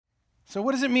So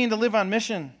what does it mean to live on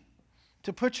mission?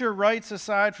 To put your rights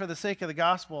aside for the sake of the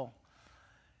gospel?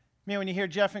 I mean, when you hear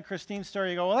Jeff and Christine's story,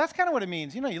 you go, well, that's kind of what it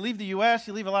means. You know, you leave the U.S.,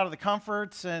 you leave a lot of the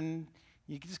comforts, and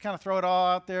you can just kind of throw it all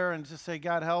out there and just say,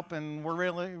 God help, and we're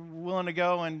really willing to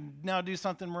go and now do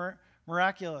something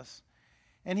miraculous.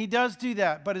 And he does do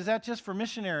that, but is that just for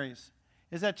missionaries?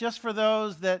 Is that just for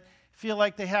those that feel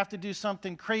like they have to do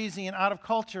something crazy and out of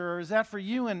culture? Or is that for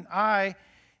you and I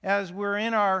as we're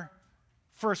in our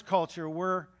first culture?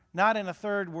 We're not in a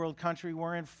third world country.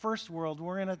 We're in first world.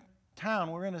 We're in a town.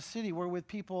 We're in a city. We're with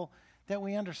people that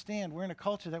we understand. We're in a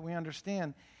culture that we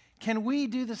understand. Can we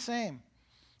do the same?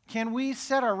 Can we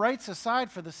set our rights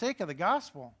aside for the sake of the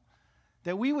gospel,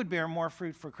 that we would bear more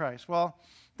fruit for Christ? Well,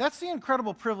 that's the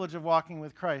incredible privilege of walking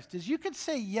with Christ, is you could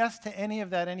say yes to any of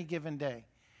that any given day.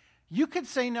 You could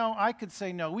say no, I could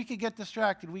say no. We could get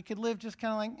distracted. We could live just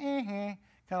kind of like,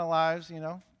 kind of lives, you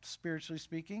know, spiritually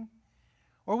speaking.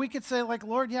 Or we could say like,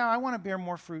 Lord, yeah, I want to bear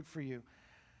more fruit for you.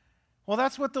 Well,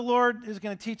 that's what the Lord is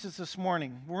going to teach us this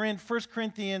morning. We're in 1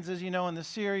 Corinthians, as you know, in the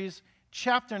series,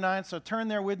 chapter 9, so turn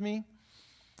there with me.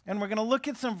 And we're going to look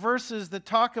at some verses that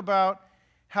talk about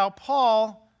how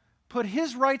Paul put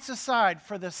his rights aside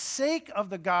for the sake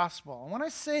of the gospel. And when I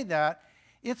say that,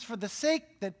 it's for the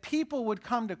sake that people would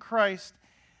come to Christ,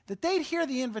 that they'd hear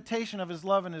the invitation of his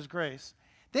love and his grace.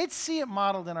 They'd see it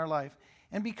modeled in our life.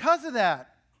 And because of that,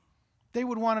 they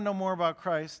would want to know more about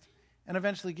Christ and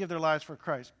eventually give their lives for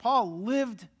Christ. Paul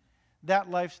lived that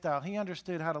lifestyle. He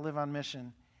understood how to live on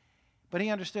mission, but he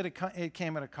understood it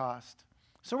came at a cost.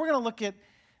 So we're going to look at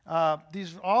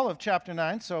all of chapter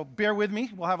 9, so bear with me.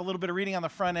 We'll have a little bit of reading on the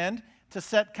front end to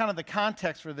set kind of the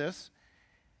context for this.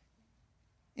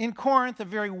 In Corinth, a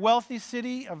very wealthy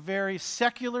city, a very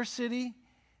secular city,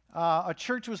 a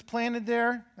church was planted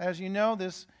there. As you know,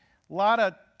 this lot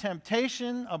of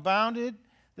temptation abounded.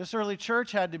 This early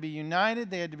church had to be united.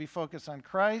 They had to be focused on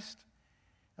Christ,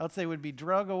 else they would be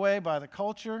drug away by the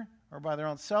culture or by their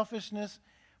own selfishness.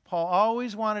 Paul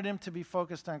always wanted him to be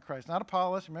focused on Christ. Not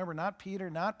Apollos, remember, not Peter,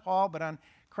 not Paul, but on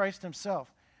Christ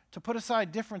himself. To put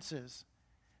aside differences,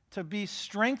 to be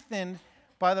strengthened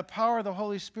by the power of the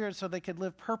Holy Spirit so they could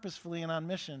live purposefully and on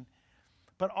mission,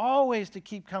 but always to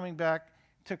keep coming back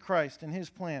to Christ and his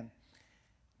plan.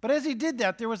 But as he did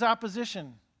that, there was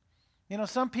opposition. You know,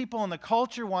 some people in the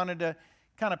culture wanted to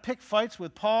kind of pick fights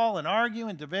with Paul and argue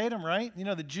and debate him, right? You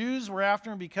know, the Jews were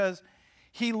after him because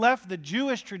he left the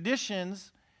Jewish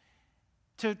traditions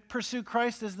to pursue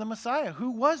Christ as the Messiah, who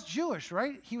was Jewish,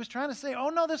 right? He was trying to say, oh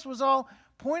no, this was all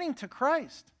pointing to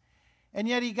Christ. And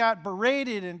yet he got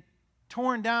berated and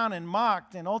torn down and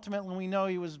mocked, and ultimately we know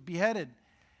he was beheaded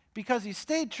because he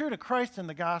stayed true to Christ and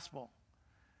the gospel.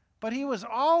 But he was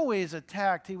always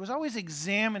attacked. He was always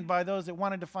examined by those that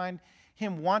wanted to find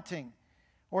him wanting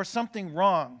or something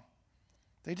wrong.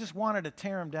 They just wanted to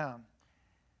tear him down.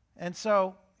 And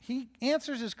so he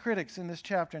answers his critics in this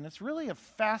chapter, and it's really a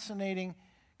fascinating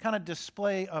kind of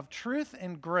display of truth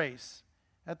and grace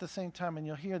at the same time, and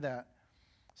you'll hear that.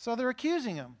 So they're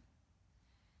accusing him,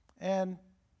 and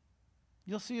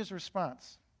you'll see his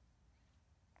response.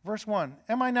 Verse 1,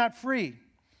 am I not free?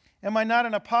 Am I not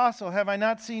an apostle? Have I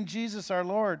not seen Jesus our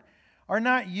Lord? Are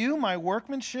not you my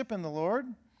workmanship in the Lord?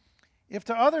 If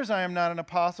to others I am not an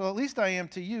apostle, at least I am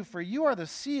to you, for you are the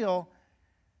seal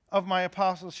of my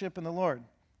apostleship in the Lord.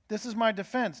 This is my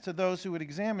defense to those who would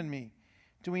examine me.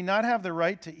 Do we not have the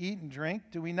right to eat and drink?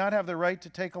 Do we not have the right to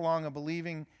take along a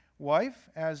believing wife,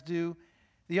 as do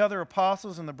the other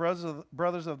apostles and the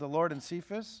brothers of the Lord and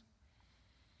Cephas?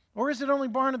 Or is it only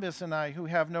Barnabas and I who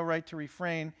have no right to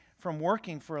refrain from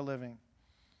working for a living?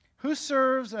 Who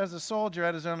serves as a soldier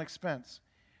at his own expense?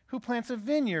 Who plants a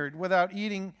vineyard without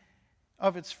eating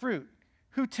of its fruit?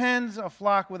 Who tends a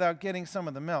flock without getting some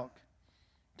of the milk?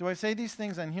 Do I say these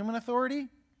things on human authority?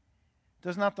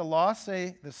 Does not the law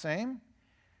say the same?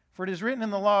 For it is written in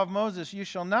the law of Moses, you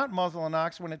shall not muzzle an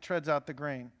ox when it treads out the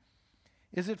grain.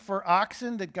 Is it for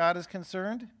oxen that God is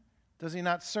concerned? Does he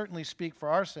not certainly speak for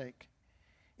our sake?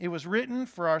 It was written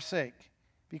for our sake,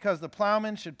 because the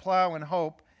plowman should plow in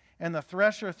hope, and the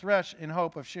thresher thresh in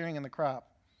hope of sharing in the crop.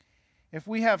 If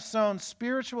we have sown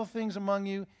spiritual things among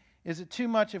you, is it too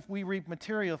much if we reap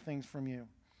material things from you?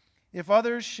 If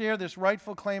others share this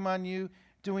rightful claim on you,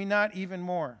 do we not even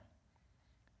more?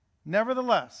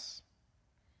 Nevertheless,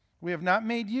 we have not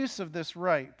made use of this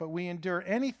right, but we endure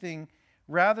anything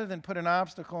rather than put an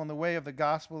obstacle in the way of the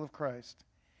gospel of Christ.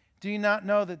 Do you not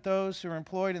know that those who are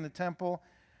employed in the temple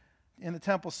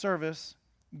service,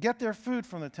 get their food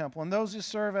from the temple, and those who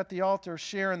serve at the altar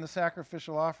share in the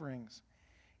sacrificial offerings?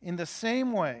 In the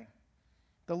same way,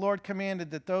 the Lord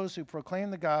commanded that those who proclaim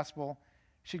the gospel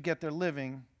should get their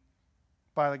living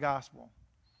by the gospel.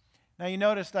 Now you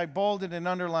noticed I bolded and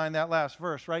underlined that last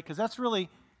verse, right? Because that's really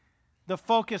the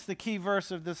focus, the key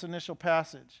verse of this initial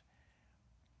passage.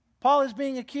 Paul is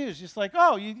being accused. Just like,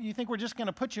 oh, you think we're just going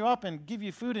to put you up and give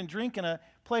you food and drink and a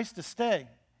place to stay?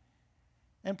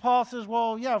 And Paul says,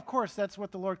 well, yeah, of course, that's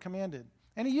what the Lord commanded.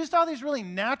 And he used all these really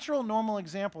natural, normal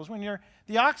examples. When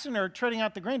the oxen are treading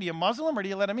out the grain, do you muzzle them or do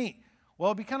you let them eat?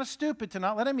 Well, it'd be kind of stupid to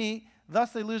not let them eat.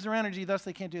 Thus, they lose their energy. Thus,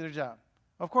 they can't do their job.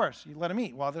 Of course, you let them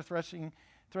eat while they're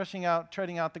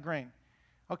treading out the grain.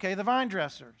 Okay, the vine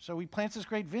dresser. So he plants this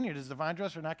great vineyard. Is the vine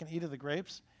dresser not going to eat of the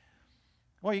grapes?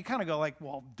 Well, you kind of go like,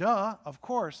 well, duh, of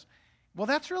course. Well,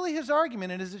 that's really his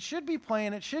argument. It should be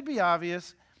plain. It should be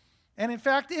obvious. And in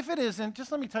fact, if it isn't,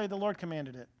 just let me tell you, the Lord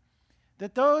commanded it.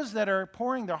 That those that are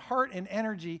pouring their heart and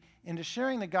energy into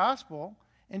sharing the gospel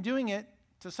and doing it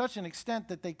to such an extent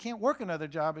that they can't work another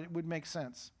job, it would make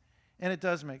sense. And it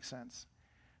does make sense.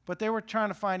 But they were trying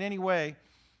to find any way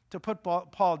to put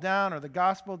Paul down or the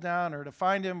gospel down or to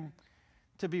find him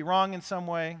to be wrong in some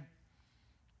way.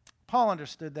 Paul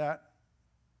understood that.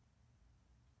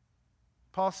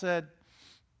 Paul said,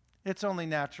 it's only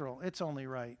natural, it's only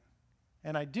right,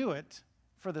 and I do it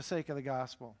for the sake of the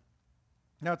gospel.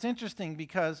 Now, it's interesting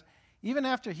because even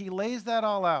after he lays that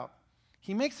all out,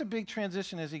 he makes a big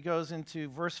transition as he goes into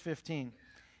verse 15.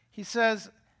 He says,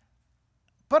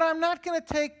 but I'm not going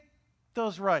to take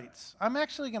those rights. I'm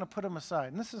actually going to put them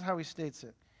aside, and this is how he states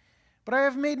it. But I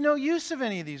have made no use of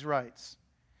any of these rights,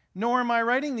 nor am I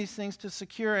writing these things to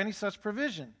secure any such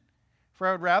provision. For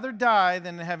I would rather die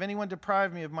than have anyone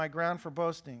deprive me of my ground for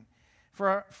boasting.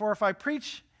 For if I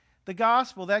preach the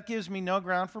gospel, that gives me no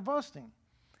ground for boasting.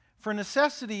 For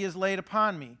necessity is laid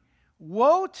upon me.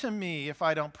 Woe to me if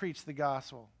I don't preach the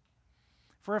gospel.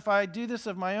 For if I do this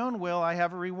of my own will, I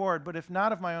have a reward. But if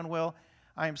not of my own will,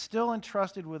 I am still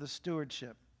entrusted with a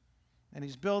stewardship. And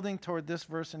he's building toward this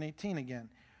verse in 18 again.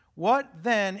 What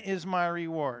then is my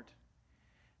reward?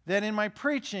 That in my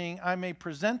preaching I may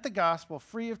present the gospel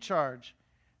free of charge,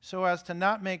 so as to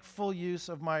not make full use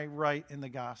of my right in the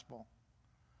gospel.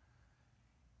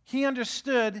 He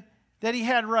understood that he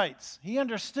had rights. He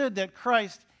understood that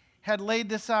Christ had laid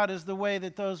this out as the way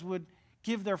that those would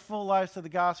give their full lives to the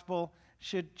gospel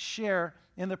should share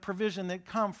in the provision that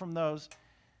come from those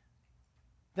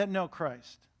that know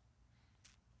Christ.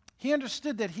 He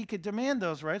understood that he could demand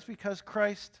those rights because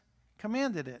Christ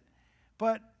commanded it.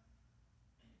 But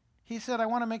he said, I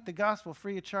want to make the gospel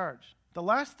free of charge. The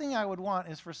last thing I would want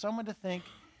is for someone to think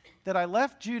that I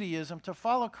left Judaism to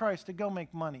follow Christ to go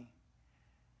make money.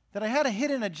 That I had a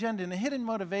hidden agenda and a hidden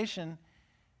motivation,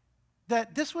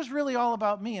 that this was really all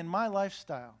about me and my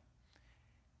lifestyle.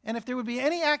 And if there would be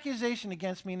any accusation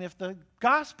against me, and if the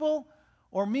gospel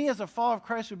or me as a follower of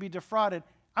Christ would be defrauded,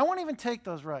 I won't even take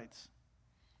those rights.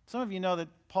 Some of you know that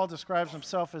Paul describes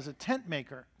himself as a tent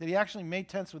maker, that he actually made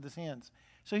tents with his hands.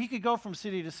 So he could go from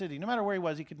city to city. No matter where he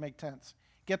was, he could make tents.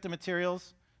 Get the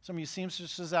materials. Some of you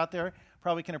seamstresses out there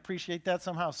probably can appreciate that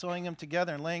somehow, sewing them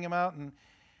together and laying them out. And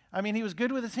I mean, he was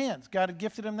good with his hands. God had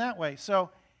gifted him that way.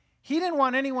 So he didn't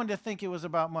want anyone to think it was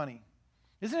about money.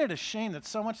 Isn't it a shame that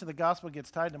so much of the gospel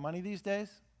gets tied to money these days?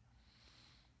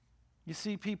 You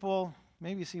see people,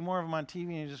 maybe you see more of them on TV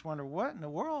and you just wonder, what in the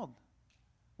world?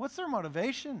 What's their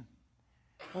motivation?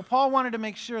 Well, Paul wanted to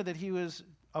make sure that he was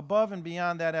above and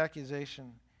beyond that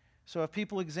accusation. So if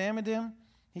people examined him,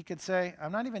 he could say,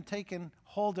 I'm not even taking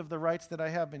hold of the rights that I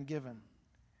have been given.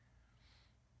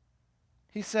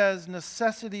 He says,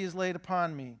 necessity is laid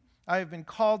upon me. I have been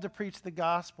called to preach the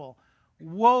gospel.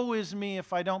 Woe is me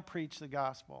if I don't preach the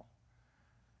gospel.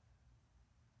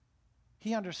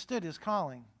 He understood his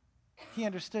calling. He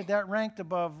understood that ranked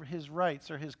above his rights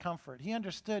or his comfort. He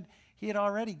understood he had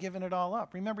already given it all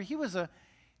up. Remember, he was a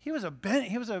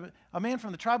man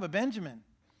from the tribe of Benjamin.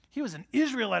 He was an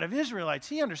Israelite of Israelites.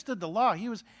 He understood the law. He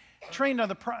was trained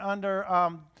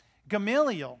under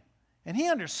Gamaliel, and he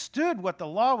understood what the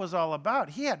law was all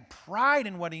about. He had pride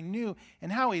in what he knew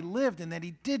and how he lived, and that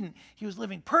he didn't. He was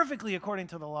living perfectly according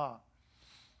to the law,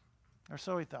 or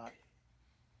so he thought.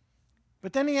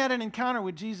 But then he had an encounter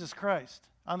with Jesus Christ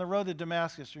on the road to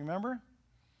Damascus, remember?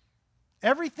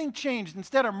 Everything changed.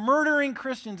 Instead of murdering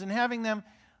Christians and having them,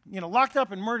 locked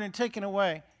up and murdered and taken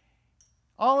away,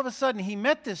 all of a sudden he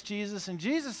met this Jesus, and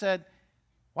Jesus said,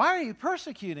 why are you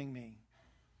persecuting me?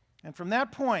 And from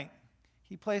that point,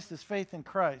 he placed his faith in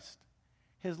Christ.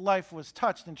 His life was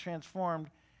touched and transformed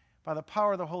by the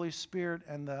power of the Holy Spirit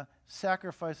and the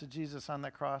sacrifice of Jesus on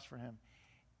that cross for him.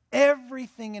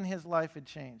 Everything in his life had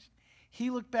changed. He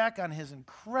looked back on his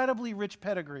incredibly rich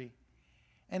pedigree,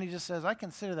 and he just says, I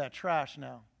consider that trash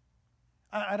now.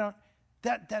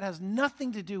 That has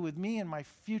nothing to do with me and my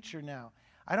future now.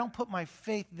 I don't put my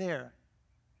faith there.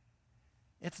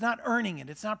 It's not earning it.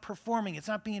 It's not performing. It's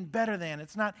not being better than.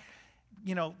 It's not,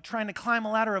 trying to climb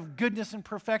a ladder of goodness and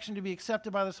perfection to be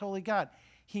accepted by this holy God.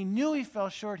 He knew he fell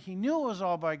short. He knew it was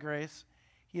all by grace.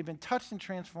 He had been touched and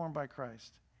transformed by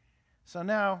Christ. So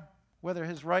now, whether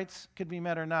his rights could be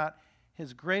met or not,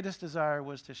 his greatest desire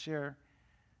was to share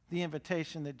the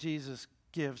invitation that Jesus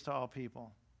gives to all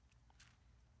people.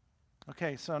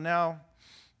 Okay, so now,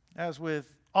 as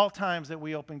with all times that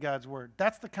we open God's Word,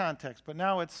 that's the context. But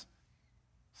now it's,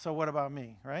 so what about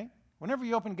me, right? Whenever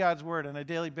you open God's Word on a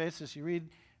daily basis, you read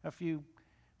a few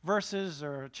verses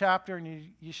or a chapter,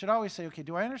 and you should always say, okay,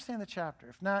 do I understand the chapter?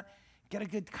 If not, get a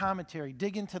good commentary.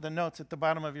 Dig into the notes at the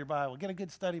bottom of your Bible. Get a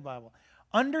good study Bible.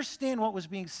 Understand what was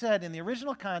being said in the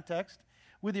original context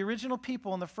with the original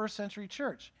people in the first century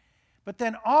church. But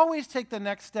then always take the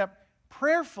next step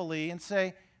prayerfully and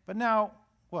say, but now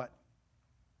what?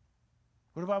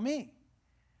 What about me?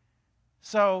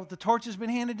 So the torch has been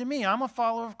handed to me. I'm a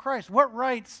follower of Christ. What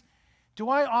rights do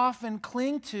I often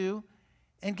cling to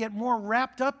and get more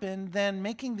wrapped up in than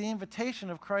making the invitation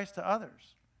of Christ to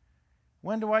others?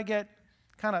 When do I get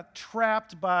kind of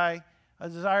trapped by a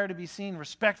desire to be seen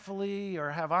respectfully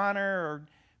or have honor or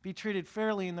be treated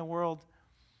fairly in the world,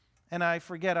 and I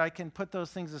forget I can put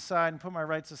those things aside and put my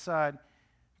rights aside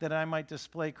that I might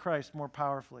display Christ more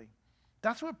powerfully?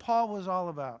 That's what Paul was all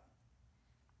about.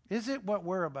 Is it what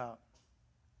we're about?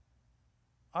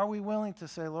 Are we willing to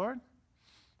say, Lord,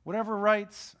 whatever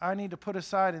rights I need to put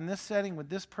aside in this setting with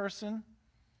this person,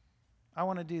 I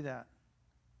want to do that.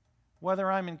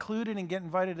 Whether I'm included and get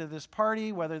invited to this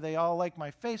party, whether they all like my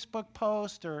Facebook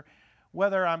post, or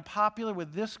whether I'm popular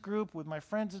with this group, with my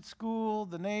friends at school,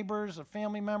 the neighbors, a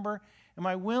family member, am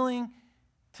I willing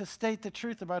to state the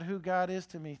truth about who God is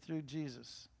to me through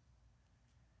Jesus?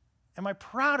 Am I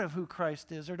proud of who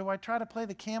Christ is, or do I try to play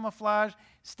the camouflage,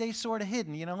 stay sort of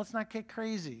hidden? Let's not get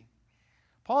crazy.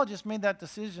 Paul just made that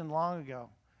decision long ago.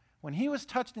 When he was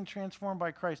touched and transformed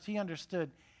by Christ, he understood,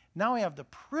 now I have the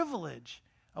privilege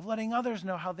of letting others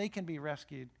know how they can be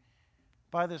rescued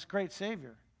by this great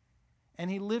Savior.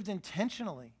 And he lived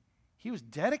intentionally. He was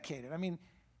dedicated. I mean,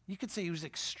 you could say he was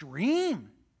extreme.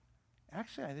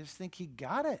 Actually, I just think he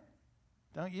got it.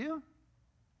 Don't you?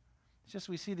 It's just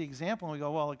we see the example and we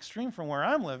go, well, extreme from where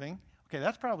I'm living. Okay,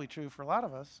 that's probably true for a lot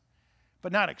of us.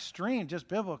 But not extreme, just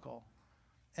biblical.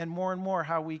 And more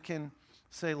how we can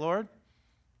say, Lord,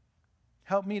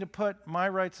 help me to put my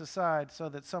rights aside so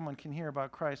that someone can hear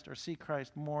about Christ or see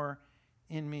Christ more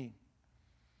in me.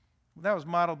 That was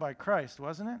modeled by Christ,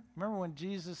 wasn't it? Remember when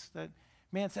that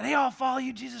man said, hey, I'll follow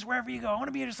you, Jesus, wherever you go. I want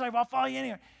to be your disciple. I'll follow you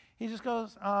anywhere. He just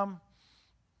goes, the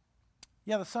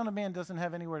Son of Man doesn't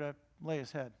have anywhere to lay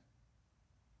his head.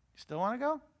 You still want to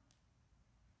go?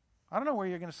 I don't know where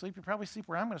you're going to sleep. You probably sleep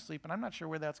where I'm going to sleep, and I'm not sure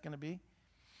where that's going to be.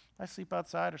 If I sleep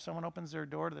outside or someone opens their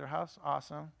door to their house,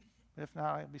 awesome. If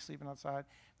not, I'll be sleeping outside.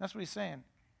 That's what he's saying.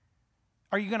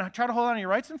 Are you going to try to hold on to your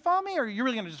rights and follow me, or are you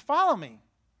really going to just follow me?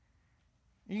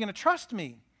 Are you going to trust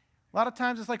me? A lot of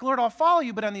times it's like, Lord, I'll follow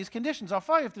you, but on these conditions. I'll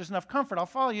follow you if there's enough comfort. I'll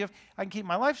follow you if I can keep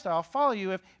my lifestyle. I'll follow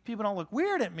you if people don't look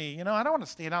weird at me. I don't want to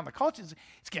stay down the culture.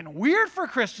 It's getting weird for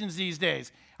Christians these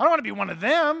days. I don't want to be one of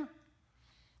them.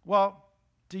 Well,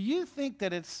 do you think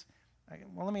that it's,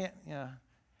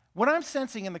 what I'm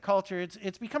sensing in the culture,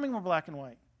 it's becoming more black and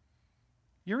white.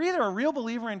 You're either a real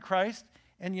believer in Christ,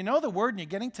 and you know the Word, and you're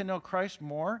getting to know Christ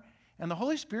more, and the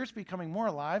Holy Spirit's becoming more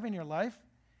alive in your life,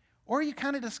 or you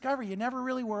kind of discover you never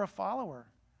really were a follower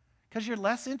because you're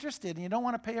less interested, and you don't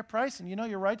want to pay a price, and you know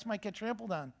your rights might get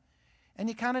trampled on, and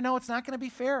you kind of know it's not going to be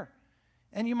fair,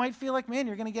 and you might feel like, man,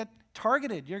 you're going to get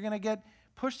targeted. You're going to get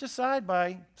pushed aside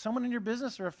by someone in your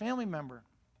business or a family member.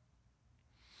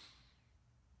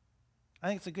 I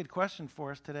think it's a good question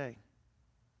for us today.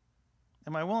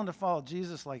 Am I willing to follow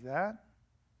Jesus like that?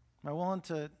 Am I willing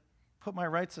to put my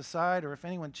rights aside, or if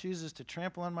anyone chooses to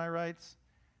trample on my rights,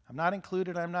 I'm not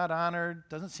included, I'm not honored,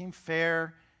 doesn't seem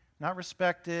fair, not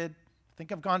respected, I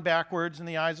think I've gone backwards in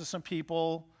the eyes of some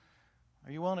people.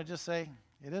 Are you willing to just say,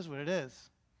 it is what it is?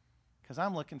 Because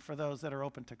I'm looking for those that are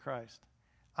open to Christ.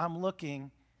 I'm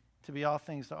looking to be all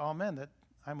things to all men that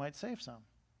I might save some.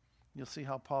 You'll see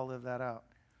how Paul lived that out.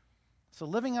 So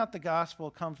living out the gospel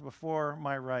comes before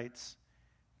my rights.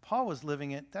 Paul was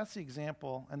living it. That's the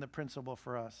example and the principle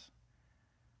for us.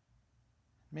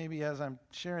 Maybe as I'm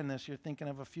sharing this, you're thinking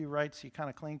of a few rights you kind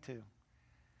of cling to.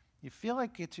 You feel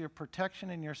like it's your protection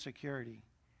and your security.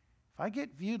 If I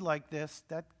get viewed like this,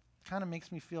 that kind of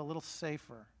makes me feel a little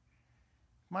safer.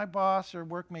 If my boss or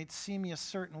workmates see me a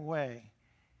certain way,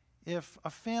 if a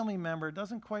family member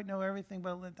doesn't quite know everything,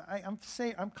 but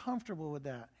I'm comfortable with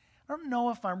that. I don't know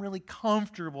if I'm really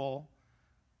comfortable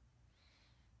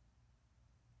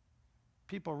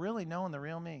people really knowing the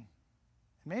real me.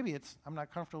 Maybe I'm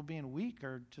not comfortable being weak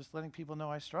or just letting people know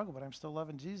I struggle, but I'm still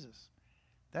loving Jesus.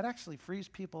 That actually frees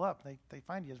people up. They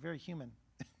find you as very human.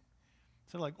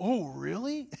 So they're like, oh,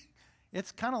 really?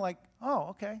 It's kind of like, oh,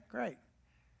 okay, great.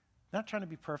 Not trying to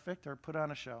be perfect or put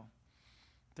on a show.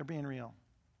 They're being real.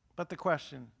 But the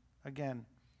question, again,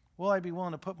 will I be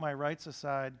willing to put my rights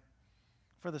aside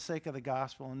for the sake of the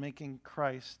gospel and making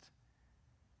Christ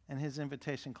and his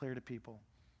invitation clear to people?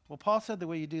 Well, Paul said the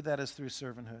way you do that is through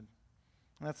servanthood.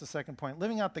 And that's the second point.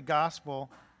 Living out the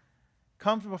gospel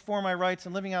comes before my rights,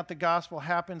 and living out the gospel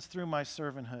happens through my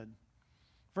servanthood.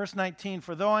 Verse 19,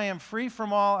 for though I am free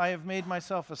from all, I have made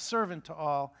myself a servant to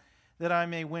all, that I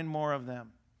may win more of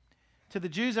them. To the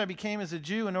Jews I became as a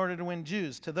Jew in order to win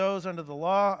Jews. To those under the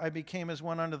law I became as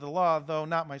one under the law, though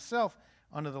not myself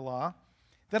under the law,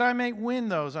 that I may win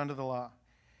those under the law.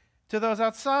 To those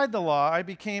outside the law I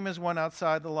became as one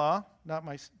outside the law,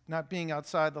 not being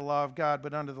outside the law of God,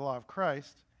 but under the law of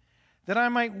Christ, that I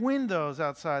might win those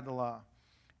outside the law.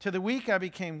 To the weak I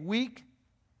became weak,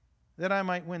 that I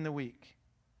might win the weak.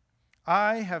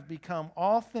 I have become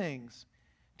all things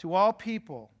to all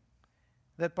people,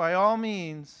 that by all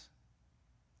means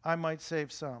I might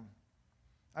save some.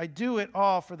 I do it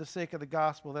all for the sake of the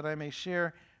gospel, that I may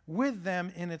share with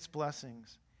them in its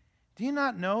blessings. Do you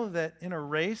not know that in a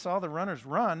race all the runners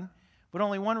run, but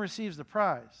only one receives the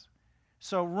prize?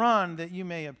 So run that you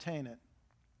may obtain it.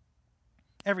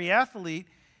 Every athlete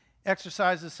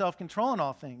exercises self-control in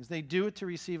all things. They do it to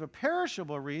receive a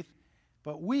perishable wreath,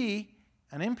 but we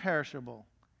an imperishable.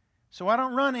 So I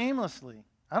don't run aimlessly.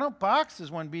 I don't box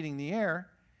as one beating the air,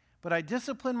 but I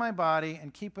discipline my body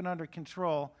and keep it under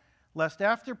control, lest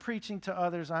after preaching to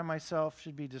others I myself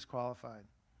should be disqualified.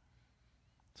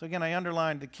 So again, I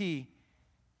underlined the key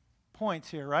points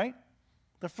here, right?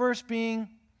 The first being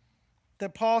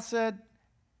that Paul said,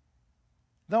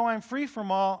 though I'm free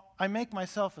from all, I make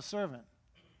myself a servant.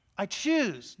 I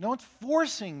choose. No one's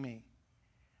forcing me.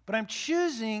 But I'm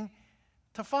choosing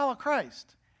to follow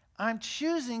Christ. I'm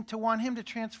choosing to want him to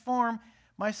transform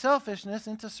my selfishness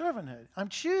into servanthood. I'm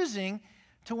choosing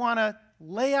to want to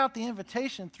lay out the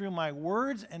invitation through my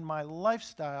words and my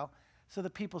lifestyle so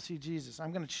that people see Jesus.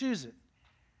 I'm going to choose it.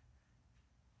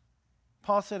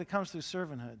 Paul said it comes through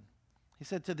servanthood. He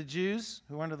said to the Jews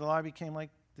who under the law became like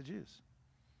the Jews.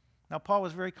 Now, Paul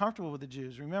was very comfortable with the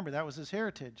Jews. Remember, that was his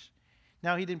heritage.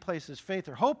 Now, he didn't place his faith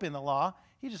or hope in the law.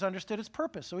 He just understood its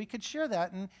purpose. So he could share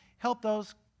that and help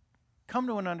those come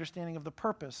to an understanding of the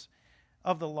purpose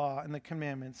of the law and the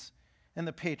commandments and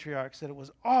the patriarchs, that it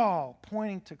was all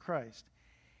pointing to Christ.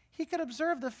 He could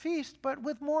observe the feast, but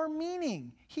with more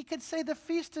meaning. He could say the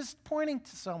feast is pointing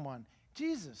to someone,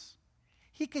 Jesus.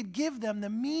 He could give them the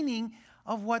meaning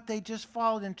of what they just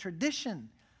followed in tradition.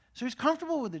 So he's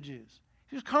comfortable with the Jews.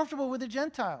 He was comfortable with the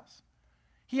Gentiles.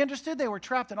 He understood they were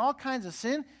trapped in all kinds of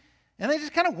sin, and they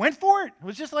just kind of went for it. It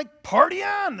was just like, party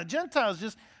on. The Gentiles,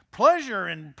 just pleasure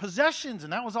and possessions,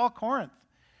 and that was all Corinth.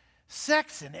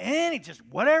 Sex and just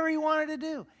whatever he wanted to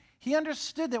do. He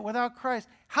understood that without Christ,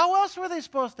 how else were they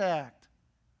supposed to act?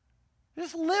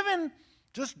 Just living,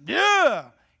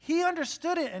 He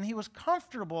understood it, and he was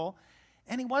comfortable,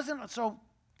 and he wasn't so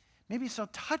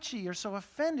touchy or so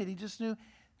offended. He just knew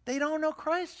they don't know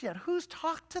Christ yet. Who's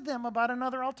talked to them about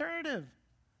another alternative?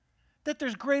 That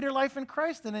there's greater life in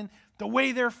Christ than in the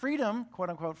way their freedom,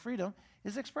 quote-unquote freedom,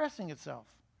 is expressing itself.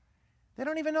 They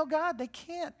don't even know God. They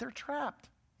can't. They're trapped,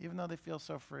 even though they feel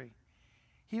so free.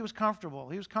 He was comfortable.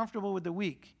 He was comfortable with the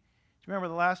weak. Remember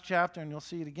the last chapter, and you'll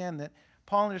see it again, that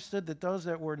Paul understood that those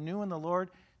that were new in the Lord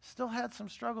still had some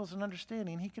struggles in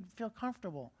understanding. He could feel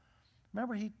comfortable.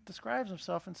 Remember, he describes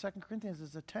himself in 2 Corinthians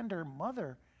as a tender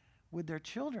mother with their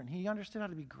children. He understood how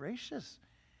to be gracious,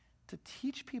 to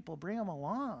teach people, bring them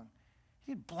along.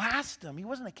 He'd blast them. He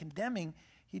wasn't a condemning.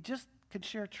 He just could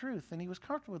share truth, and he was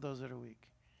comfortable with those that are weak.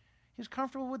 He was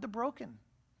comfortable with the broken.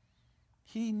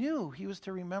 He knew he was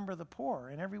to remember the poor,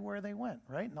 and everywhere they went,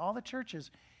 right? In all the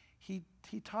churches, he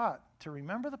taught to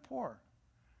remember the poor.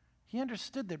 He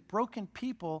understood that broken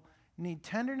people need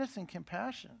tenderness and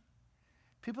compassion.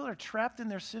 People that are trapped in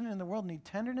their sin in the world need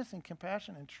tenderness and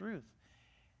compassion and truth.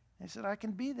 And he said, I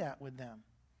can be that with them.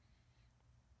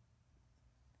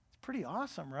 It's pretty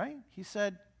awesome, right? He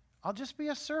said, I'll just be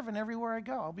a servant everywhere I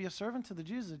go. I'll be a servant to the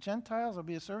Jews, the Gentiles. I'll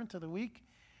be a servant to the weak.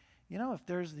 You know, if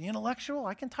there's the intellectual,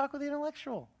 I can talk with the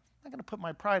intellectual. I'm not going to put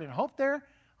my pride and hope there.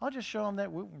 I'll just show them that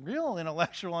real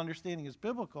intellectual understanding is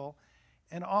biblical,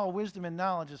 And all wisdom and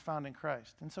knowledge is found in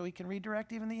Christ. And so he can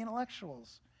redirect even the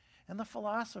intellectuals and the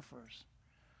philosophers.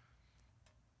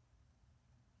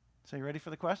 So you ready for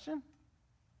the question?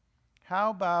 How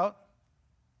about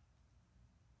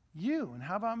you and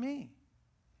how about me?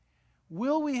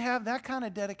 Will we have that kind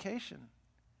of dedication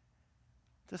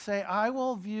to say, I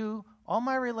will view all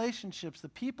my relationships, the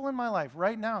people in my life,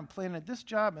 right now, I'm playing at this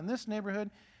job, in this neighborhood,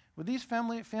 with these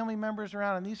family members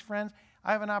around and these friends,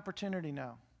 I have an opportunity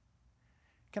now.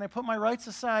 Can I put my rights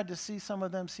aside to see some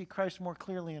of them see Christ more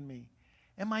clearly in me?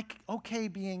 Am I okay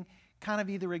being kind of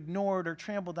either ignored or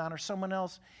trampled on, or someone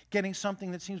else getting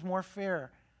something that seems more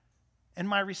fair? And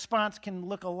my response can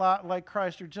look a lot like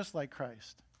Christ or just like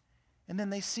Christ. And then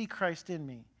they see Christ in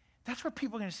me. That's where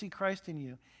people are going to see Christ in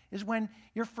you, is when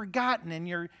you're forgotten and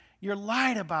you're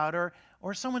lied about,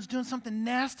 or someone's doing something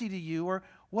nasty to you, or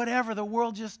whatever. The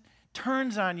world just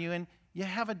turns on you and you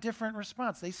have a different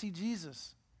response. They see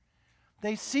Jesus.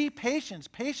 They see patience.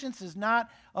 Patience is not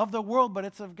of the world, but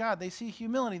it's of God. They see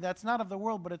humility. That's not of the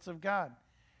world, but it's of God.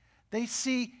 They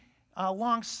see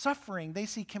long-suffering. They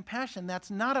see compassion.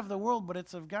 That's not of the world, but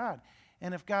it's of God.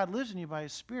 And if God lives in you by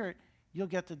his Spirit, you'll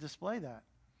get to display that.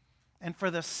 And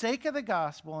for the sake of the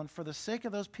gospel and for the sake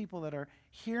of those people that are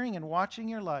hearing and watching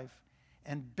your life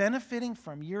and benefiting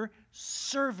from your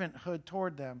servanthood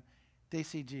toward them, they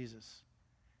see Jesus.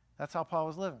 That's how Paul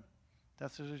was living.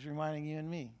 That's what he's reminding you and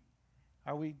me.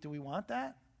 Do we want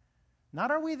that?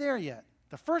 Not are we there yet.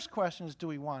 The first question is, do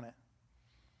we want it?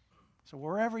 So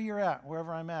wherever you're at,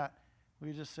 wherever I'm at,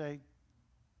 we just say,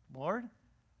 Lord,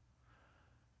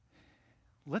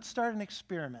 let's start an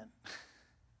experiment.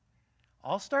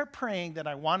 I'll start praying that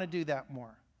I want to do that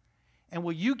more. And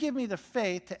will you give me the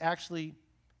faith to actually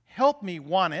help me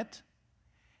want it?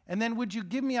 And then would you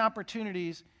give me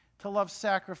opportunities to love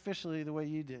sacrificially the way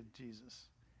you did, Jesus?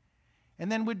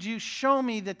 And then would you show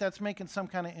me that that's making some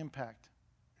kind of impact?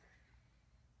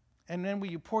 And then will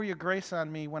you pour your grace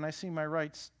on me when I see my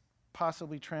rights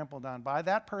possibly trampled on by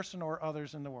that person or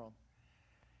others in the world?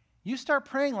 You start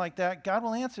praying like that, God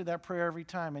will answer that prayer every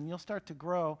time, and you'll start to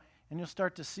grow, and you'll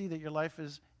start to see that your life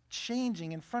is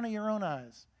changing in front of your own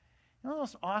eyes. You know the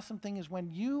most awesome thing is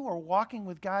when you are walking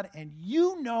with God and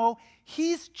you know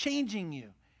he's changing you.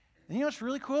 And you know what's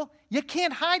really cool? You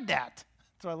can't hide that.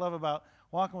 That's what I love about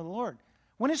walking with the Lord.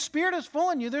 When his Spirit is full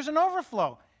in you, there's an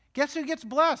overflow. Guess who gets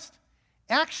blessed?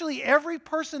 Actually, every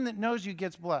person that knows you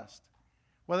gets blessed,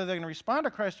 whether they're going to respond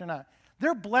to Christ or not.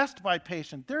 They're blessed by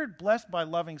patience. They're blessed by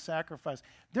loving sacrifice.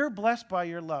 They're blessed by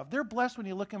your love. They're blessed when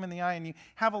you look them in the eye and you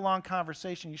have a long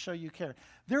conversation, you show you care.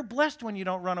 They're blessed when you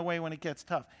don't run away when it gets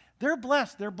tough. They're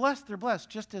blessed,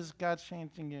 just as God's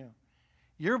changing you.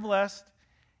 You're blessed.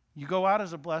 You go out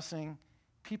as a blessing.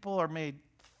 People are made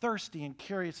thirsty and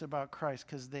curious about Christ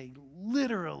because they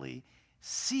literally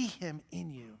see him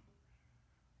in you.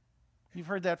 You've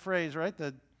heard that phrase, right?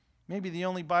 Maybe the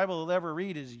only Bible they'll ever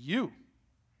read is you.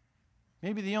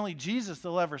 Maybe the only Jesus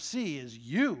they'll ever see is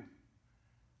you.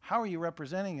 How are you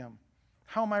representing him?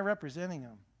 How am I representing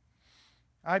him?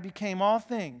 I became all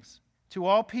things to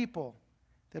all people,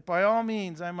 that by all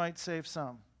means I might save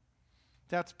some.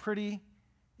 That's pretty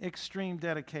extreme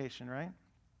dedication, right?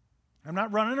 I'm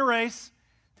not running a race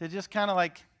to just kind of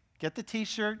like get the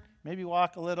t-shirt, maybe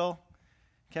walk a little,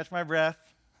 catch my breath,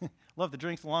 love the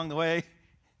drinks along the way,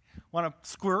 want to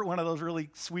squirt one of those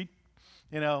really sweet,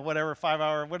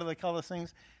 5-hour, what do they call those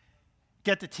things?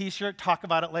 Get the t-shirt, talk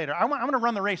about it later. I'm going to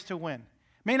run the race to win.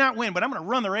 May not win, but I'm going to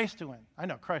run the race to win. I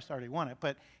know Christ already won it,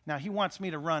 but now he wants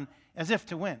me to run as if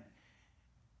to win.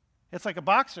 It's like a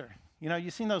boxer.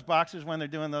 You've seen those boxers when they're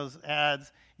doing those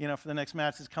ads, for the next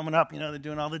match that's coming up. They're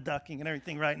doing all the ducking and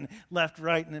everything right and left,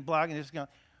 right, and then blocking. Just going.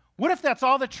 What if that's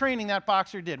all the training that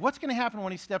boxer did? What's going to happen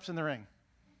when he steps in the ring?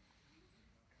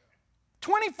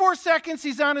 24 seconds,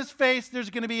 he's on his face, there's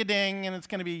going to be a ding, and it's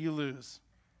going to be you lose.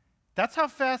 That's how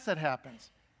fast that happens.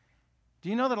 Do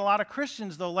you know that a lot of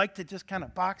Christians, though, like to just kind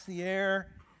of box the air,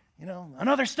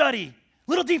 another study,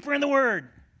 a little deeper in the Word,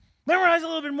 memorize a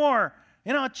little bit more.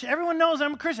 Everyone knows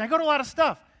I'm a Christian. I go to a lot of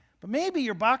stuff. But maybe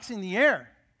you're boxing the air.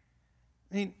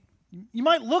 I mean, you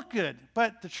might look good,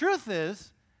 but the truth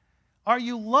is, are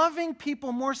you loving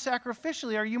people more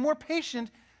sacrificially? Are you more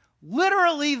patient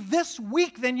literally this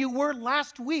week than you were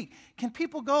last week? Can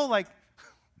people go like,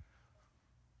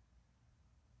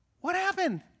 what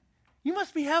happened? You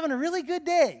must be having a really good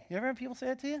day. You ever have people say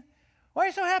that to you? Why are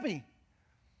you so happy?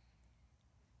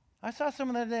 I saw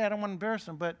someone the other day, I don't want to embarrass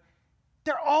them, but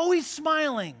they're always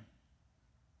smiling.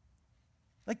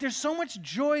 Like there's so much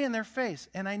joy in their face.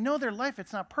 And I know their life,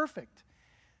 it's not perfect.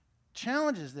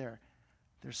 Challenges there.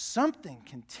 There's something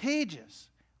contagious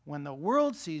When the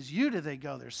world sees you, do they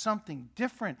go, there's something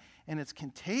different, and it's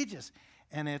contagious,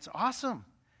 and it's awesome.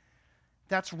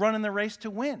 That's running the race to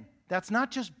win. That's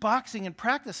not just boxing and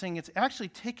practicing. It's actually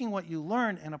taking what you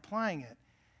learn and applying it.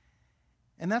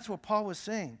 And that's what Paul was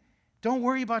saying. Don't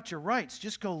worry about your rights.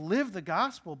 Just go live the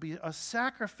gospel. Be a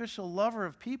sacrificial lover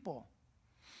of people.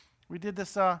 We did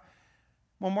this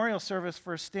memorial service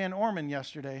for Stan Orman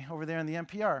yesterday over there in the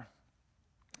NPR.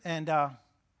 And I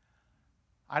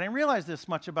didn't realize this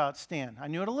much about Stan. I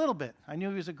knew it a little bit. I knew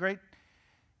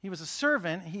he was a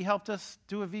servant. He helped us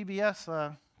do a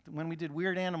VBS when we did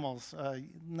Weird Animals,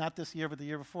 not this year, but the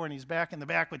year before. And he's back in the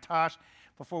back with Tosh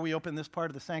before we opened this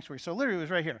part of the sanctuary. So literally it was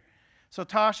right here. So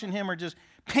Tosh and him are just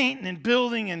painting and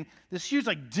building and this huge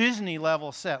like Disney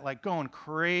level set, like going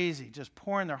crazy, just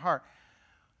pouring their heart.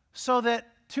 So that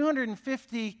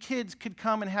 250 kids could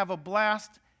come and have a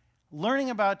blast learning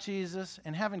about Jesus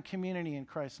and having community in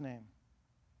Christ's name.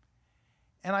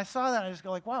 And I saw that and I just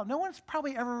go like, wow, no one's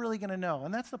probably ever really going to know.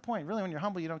 And that's the point. Really, when you're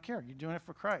humble, you don't care. You're doing it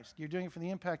for Christ. You're doing it for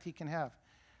the impact he can have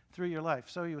through your life.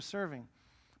 So he was serving.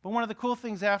 But one of the cool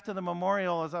things after the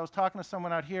memorial is I was talking to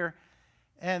someone out here,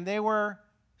 and they were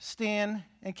Stan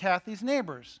and Kathy's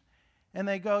neighbors. And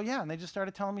they go, yeah, and they just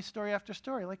started telling me story after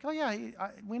story. Like, oh, yeah,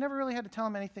 we never really had to tell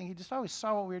him anything. He just always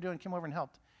saw what we were doing and came over and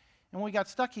helped. And when we got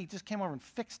stuck, he just came over and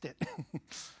fixed it.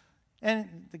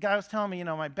 And the guy was telling me,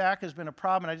 my back has been a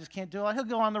problem, and I just can't do it. He'll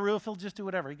go on the roof. He'll just do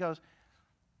whatever. He goes,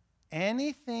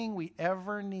 anything we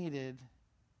ever needed,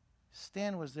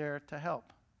 Stan was there to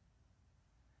help.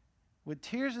 With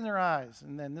tears in their eyes.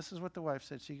 And then this is what the wife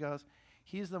said. She goes,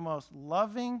 he's the most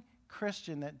loving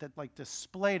Christian that like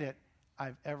displayed it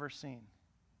I've ever seen.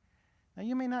 Now,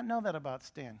 you may not know that about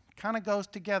Stan. Kind of goes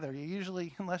together. You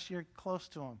usually, unless you're close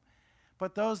to him.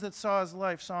 But those that saw his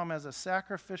life saw him as a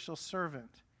sacrificial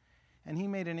servant. And he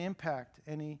made an impact,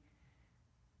 and he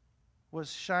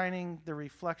was shining the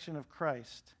reflection of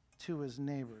Christ to his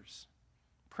neighbors.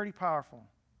 Pretty powerful.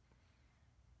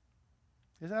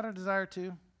 Is that our desire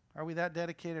too? Are we that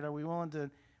dedicated? Are we willing to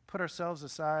put ourselves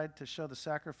aside to show the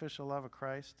sacrificial love of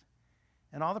Christ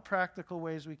in all the practical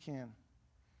ways we can?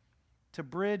 To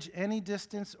bridge any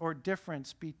distance or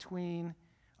difference between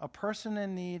a person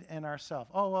in need and ourselves.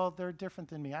 Oh, well, they're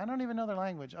different than me. I don't even know their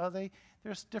language. Oh,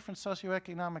 there's different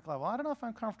socioeconomic level. I don't know if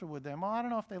I'm comfortable with them. Oh, I don't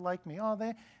know if they like me. Oh,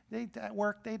 they at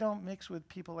work, they don't mix with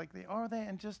people like they are.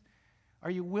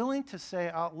 Are you willing to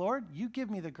say, oh, Lord, you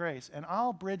give me the grace, and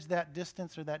I'll bridge that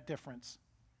distance or that difference.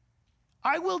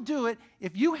 I will do it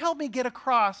if you help me get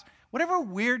across whatever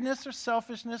weirdness or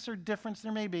selfishness or difference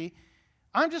there may be.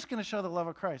 I'm just going to show the love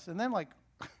of Christ. And then,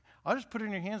 I'll just put it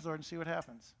in your hands, Lord, and see what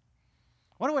happens.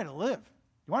 What a way to live.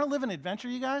 You want to live an adventure,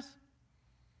 you guys?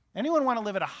 Anyone want to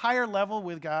live at a higher level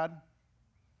with God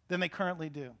than they currently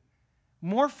do?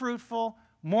 More fruitful,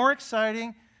 more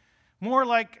exciting, more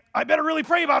like, I better really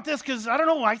pray about this because I don't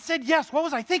know, I said yes. What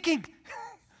was I thinking?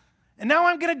 And now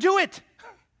I'm going to do it.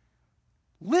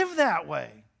 Live that way.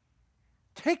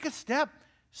 Take a step.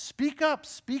 Speak up.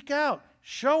 Speak out.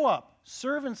 Show up.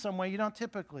 Serve in some way you don't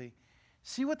typically.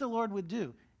 See what the Lord would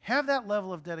do. Have that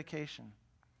level of dedication.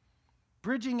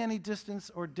 Bridging any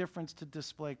distance or difference to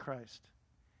display Christ.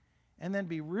 And then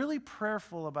be really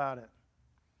prayerful about it.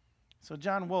 So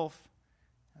John Wolfe,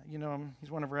 you know him,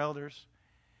 he's one of our elders.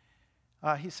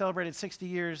 He celebrated 60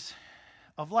 years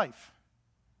of life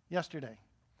yesterday.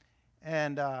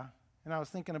 And I was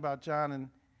thinking about John, and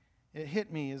it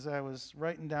hit me as I was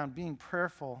writing down being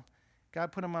prayerful.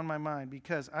 God put him on my mind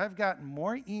because I've gotten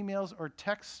more emails or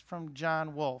texts from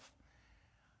John Wolfe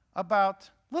about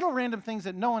little random things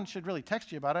that no one should really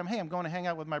text you about. I'm going to hang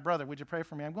out with my brother. Would you pray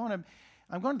for me? I'm going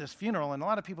to this funeral, and a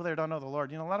lot of people there don't know the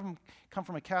Lord. A lot of them come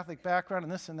from a Catholic background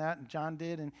and this and that, and John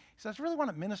did. And he says, I really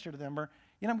want to minister to them. Or,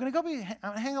 I'm going to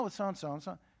hang out with so-and-so and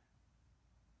so.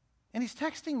 And he's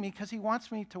texting me because he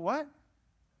wants me to what?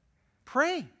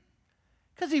 Pray.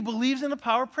 Because he believes in the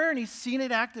power of prayer, and he's seen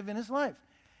it active in his life.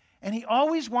 And he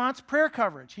always wants prayer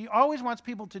coverage. He always wants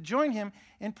people to join him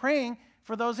in praying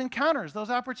for those encounters,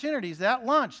 those opportunities, that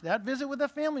lunch, that visit with the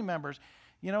family members,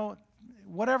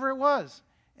 whatever it was.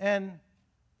 And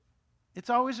it's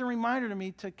always a reminder to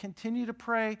me to continue to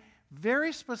pray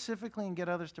very specifically and get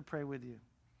others to pray with you.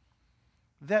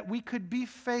 That we could be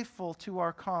faithful to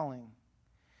our calling.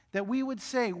 That we would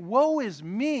say, woe is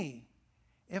me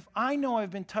if I know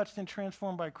I've been touched and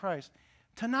transformed by Christ,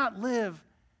 to not live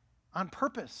on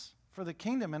purpose for the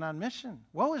kingdom and on mission.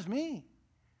 Woe is me.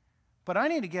 But I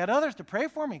need to get others to pray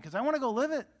for me because I want to go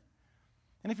live it.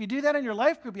 And if you do that in your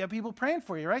life group, you have people praying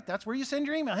for you, right? That's where you send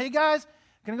your email. Hey, guys,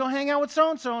 I'm going to go hang out with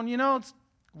so-and-so, and it's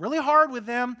really hard with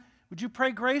them. Would you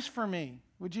pray grace for me?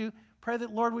 Would you pray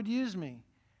that Lord would use me?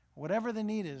 Whatever the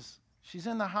need is. She's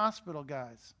in the hospital,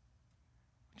 guys.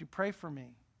 Would you pray for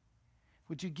me?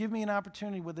 Would you give me an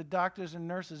opportunity with the doctors and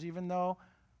nurses, even though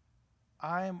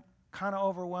I am kind of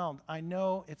overwhelmed? I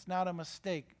know it's not a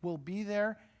mistake. We'll be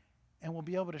there, and we'll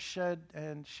be able to shed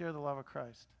and share the love of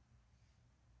Christ.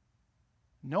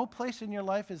 No place in your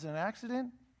life is an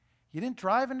accident. You didn't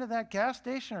drive into that gas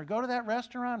station or go to that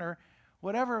restaurant or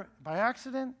whatever by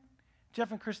accident.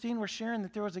 Jeff and Christine were sharing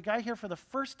that there was a guy here for the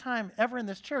first time ever in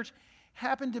this church,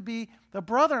 happened to be the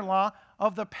brother-in-law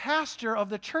of the pastor of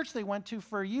the church they went to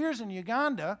for years in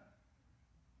Uganda.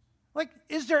 Like,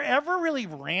 is there ever really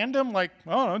random, like,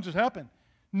 oh, it just happened?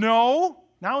 No,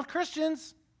 not with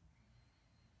Christians.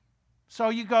 So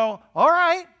you go, all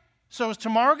right, so is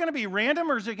tomorrow going to be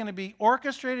random or is it going to be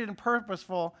orchestrated and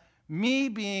purposeful? Me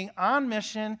being on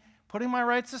mission, putting my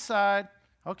rights aside.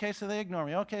 Okay, so they ignore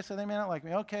me. Okay, so they may not like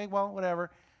me. Okay, well,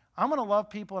 whatever. I'm going to love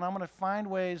people and I'm going to find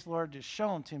ways, Lord, to show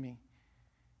them to me.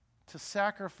 To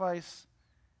sacrifice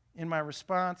in my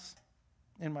response,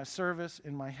 in my service,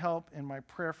 in my help, in my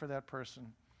prayer for that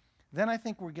person. Then I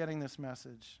think we're getting this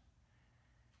message.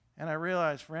 And I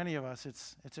realize for any of us,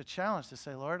 it's a challenge to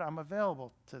say, Lord, I'm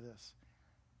available to this.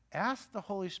 Ask the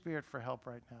Holy Spirit for help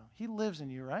right now. He lives in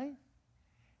you, right?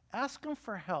 Ask him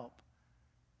for help.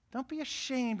 Don't be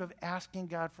ashamed of asking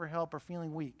God for help or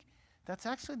feeling weak. That's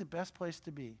actually the best place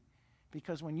to be.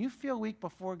 Because when you feel weak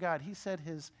before God, he said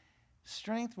his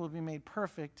strength will be made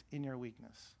perfect in your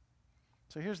weakness.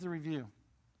 So here's the review.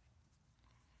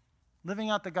 Living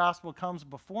out the gospel comes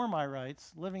before my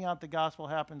rights. Living out the gospel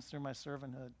happens through my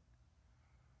servanthood.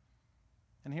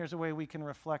 And here's a way we can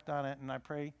reflect on it, and I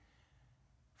pray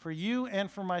for you and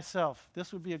for myself.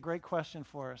 This would be a great question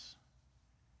for us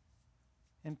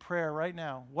in prayer right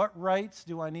now. What rights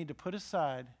do I need to put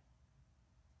aside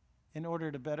in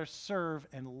order to better serve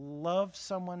and love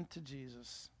someone to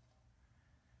Jesus?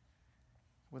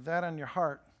 With that on your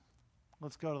heart,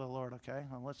 let's go to the Lord, okay?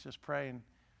 And let's just pray and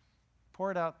pour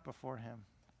it out before him.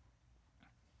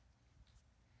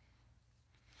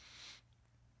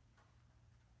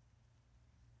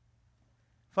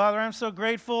 Father, I'm so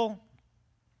grateful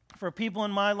for people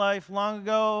in my life long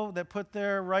ago that put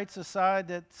their rights aside,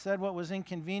 that said what was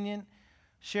inconvenient,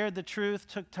 shared the truth,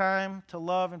 took time to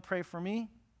love and pray for me,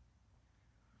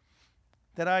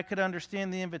 that I could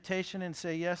understand the invitation and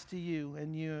say yes to you,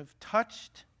 and you have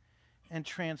touched and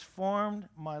transformed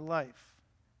my life.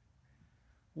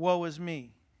 Woe is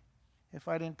me if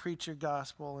I didn't preach your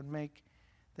gospel and make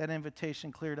that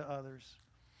invitation clear to others.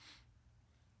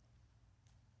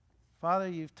 Father,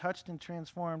 you've touched and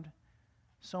transformed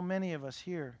so many of us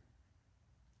here.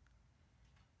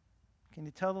 Can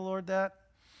you tell the Lord that?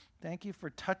 Thank you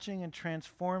for touching and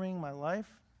transforming my life,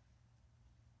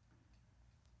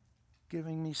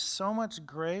 giving me so much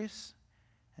grace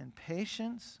and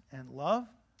patience and love.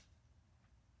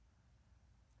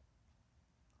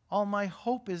 All my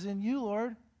hope is in you,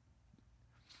 Lord.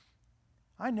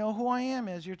 I know who I am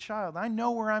as your child. I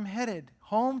know where I'm headed,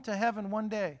 home to heaven one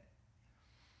day.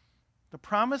 The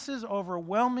promises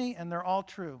overwhelm me, and they're all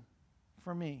true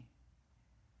for me.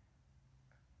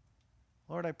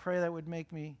 Lord, I pray that would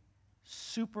make me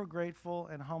super grateful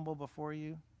and humble before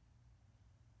you.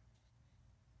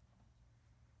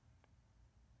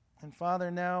 And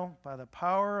Father, now, by the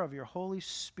power of your Holy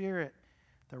Spirit,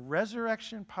 the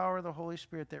resurrection power of the Holy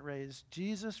Spirit that raised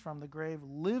Jesus from the grave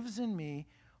lives in me.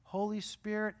 Holy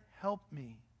Spirit, help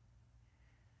me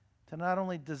to not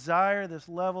only desire this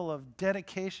level of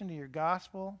dedication to your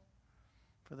gospel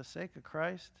for the sake of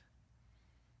Christ,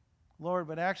 Lord,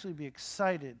 but actually be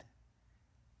excited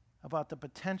about the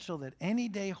potential that any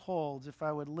day holds if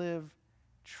I would live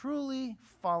truly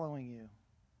following you,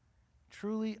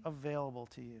 truly available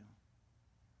to you.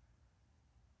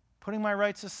 Putting my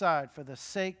rights aside for the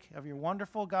sake of your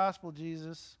wonderful gospel,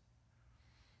 Jesus.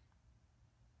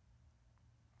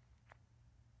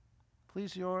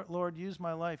 Please, Lord, use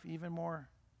my life even more.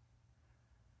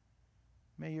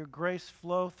 May your grace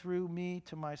flow through me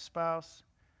to my spouse,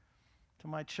 to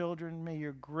my children. May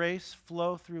your grace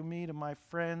flow through me to my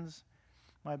friends,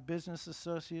 my business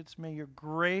associates. May your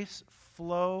grace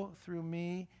flow through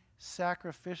me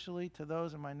sacrificially to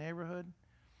those in my neighborhood.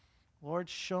 Lord,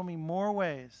 show me more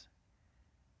ways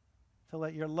to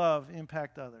let your love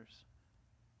impact others.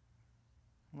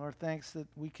 Lord, thanks that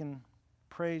we can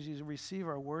praise you, receive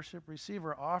our worship, receive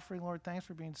our offering. Lord, thanks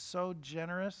for being so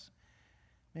generous.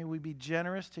 May we be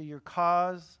generous to your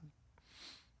cause,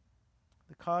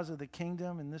 the cause of the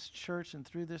kingdom in this church and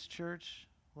through this church,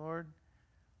 Lord.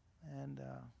 And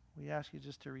we ask you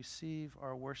just to receive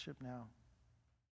our worship now.